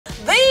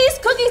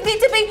cookie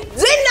to be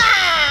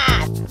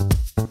denied!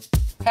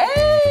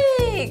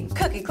 Hey,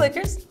 cookie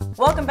clickers.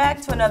 Welcome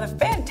back to another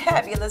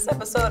fantabulous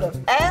episode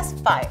of Ask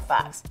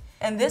Firefox.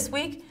 And this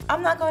week,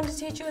 I'm not going to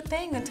teach you a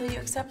thing until you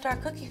accept our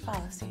cookie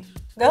policy.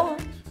 Go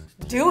on,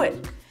 do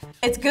it.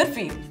 It's good for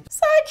you.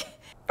 Psych!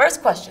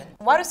 First question,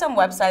 why do some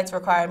websites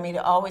require me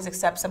to always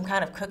accept some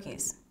kind of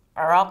cookies?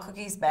 Are all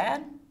cookies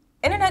bad?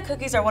 Internet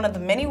cookies are one of the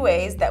many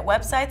ways that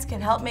websites can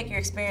help make your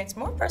experience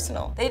more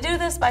personal. They do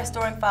this by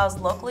storing files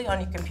locally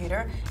on your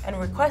computer and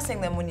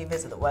requesting them when you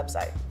visit the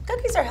website.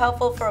 Cookies are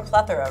helpful for a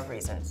plethora of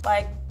reasons,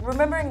 like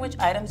remembering which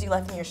items you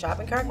left in your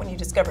shopping cart when you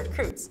discovered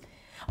Fruits,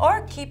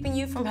 or keeping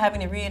you from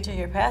having to re-enter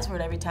your password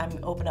every time you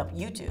open up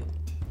YouTube.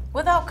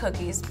 Without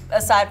cookies,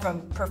 aside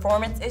from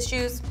performance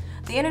issues,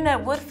 the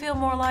internet would feel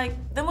more like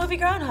the movie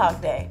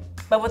Groundhog Day.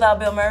 But without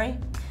Bill Murray,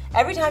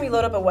 every time you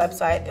load up a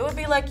website, it would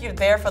be like you're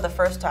there for the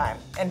first time,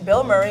 and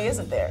Bill Murray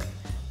isn't there,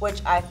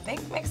 which I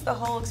think makes the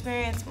whole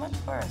experience much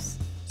worse.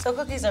 So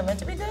cookies are meant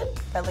to be good?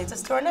 That leads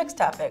us to our next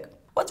topic.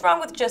 What's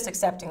wrong with just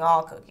accepting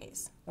all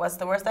cookies? What's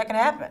the worst that can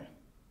happen?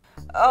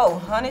 Oh,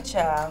 honey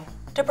child.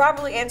 To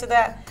properly answer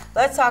that,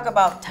 let's talk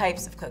about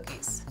types of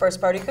cookies.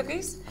 First-party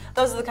cookies,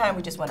 those are the kind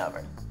we just went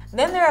over.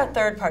 Then there are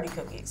third-party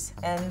cookies,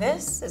 and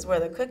this is where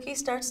the cookie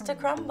starts to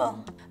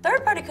crumble.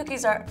 Third-party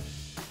cookies are,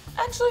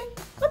 actually,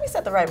 let me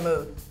set the right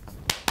mood.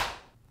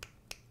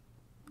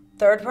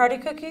 Third-party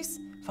cookies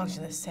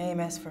function the same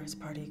as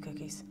first-party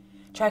cookies,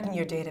 tracking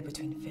your data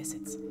between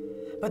visits.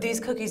 But these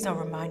cookies don't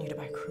remind you to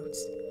buy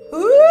Fruits.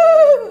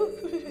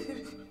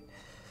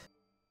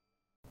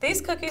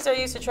 These cookies are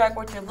used to track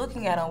what you're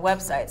looking at on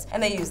websites,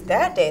 and they use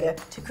that data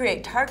to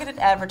create targeted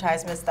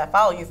advertisements that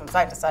follow you from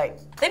site to site.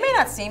 They may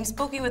not seem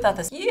spooky without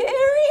this eerie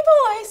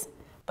voice,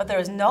 but there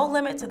is no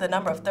limit to the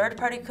number of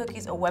third-party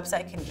cookies a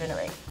website can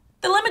generate.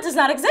 The limit does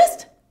not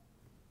exist!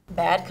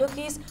 Bad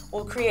cookies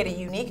will create a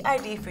unique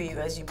ID for you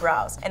as you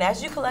browse, and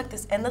as you collect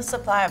this endless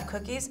supply of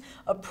cookies,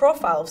 a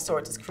profile of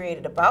sorts is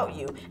created about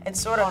you and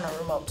stored on a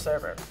remote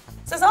server.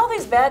 Since all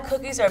these bad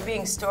cookies are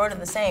being stored in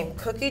the same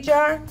cookie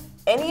jar,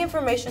 any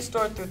information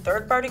stored through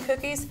third-party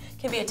cookies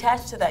can be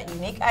attached to that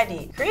unique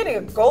ID, creating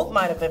a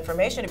goldmine of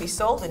information to be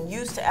sold and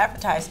used to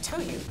advertise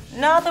to you.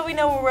 Now that we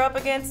know what we're up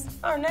against,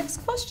 our next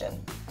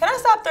question. Can I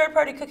stop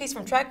third-party cookies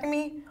from tracking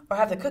me, or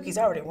have the cookies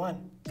already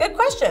won? Good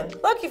question.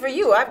 Lucky for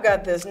you, I've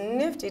got this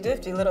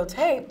nifty-difty little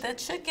tape that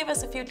should give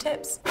us a few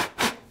tips.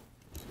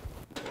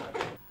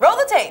 Roll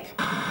the tape.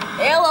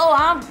 Hello,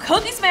 I'm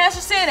Cookie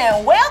Smasherson,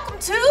 and welcome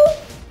to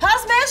How to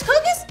Smash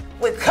Cookies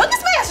with Cookie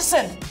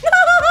Smasherson.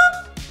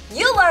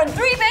 You'll learn 3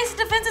 basic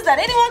defenses that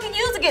anyone can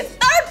use against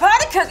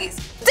third-party cookies.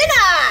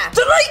 Deny,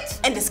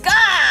 delete, and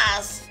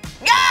disguise.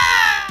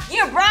 Yeah!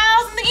 You're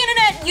browsing the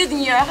internet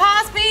using your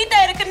high-speed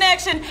data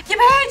connection. Your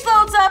page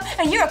loads up,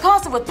 and you're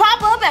accosted with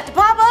pop-up after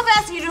pop-up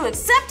asking you to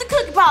accept the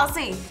cookie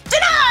policy.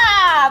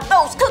 Deny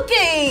those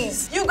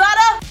cookies. You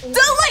gotta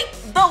delete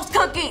those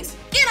cookies.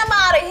 Get them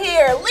out of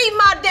here. Leave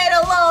my data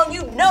alone,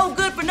 you no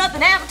good for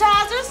nothing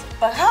advertisers.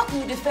 But how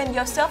can you defend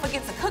yourself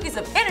against the cookies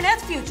of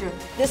internet's future?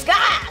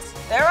 Disguise.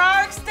 There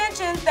are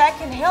extensions that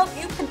can help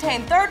you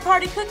contain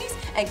third-party cookies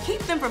and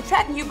keep them from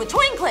tracking you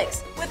between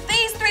clicks. With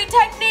these 3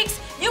 techniques,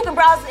 you can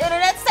browse the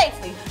internet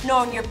safely,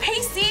 knowing your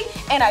PC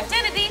and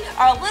identity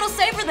are a little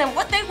safer than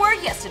what they were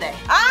yesterday.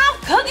 I'm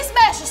Cookie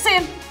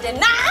Smasherson.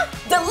 Deny,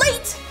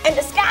 delete, and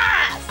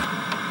disguise.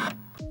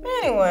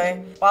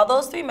 Anyway, while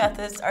those 3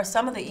 methods are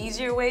some of the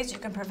easier ways you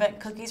can prevent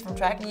cookies from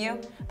tracking you,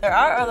 there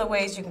are other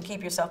ways you can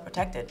keep yourself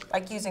protected,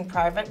 like using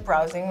private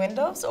browsing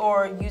windows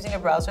or using a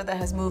browser that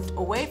has moved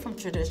away from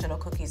traditional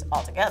cookies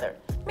altogether.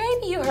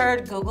 Maybe you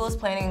heard Google is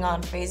planning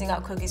on phasing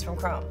out cookies from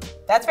Chrome.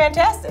 That's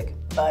fantastic,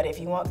 but if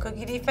you want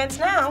cookie defense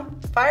now,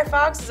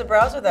 Firefox is a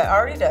browser that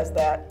already does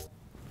that.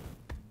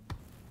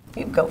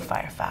 You go,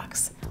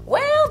 Firefox.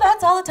 Well,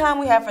 that's all the time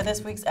we have for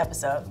this week's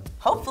episode.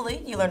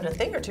 Hopefully, you learned a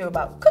thing or two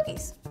about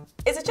cookies.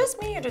 Is it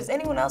just me, or does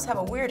anyone else have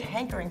a weird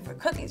hankering for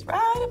cookies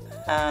right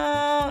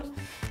about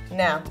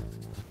now?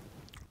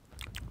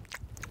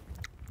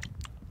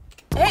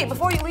 Hey,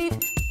 before you leave,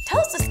 tell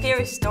us a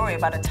scary story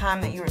about a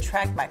time that you were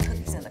tracked by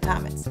cookies in the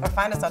comments, or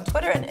find us on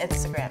Twitter and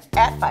Instagram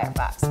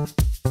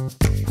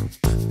 @Firefox.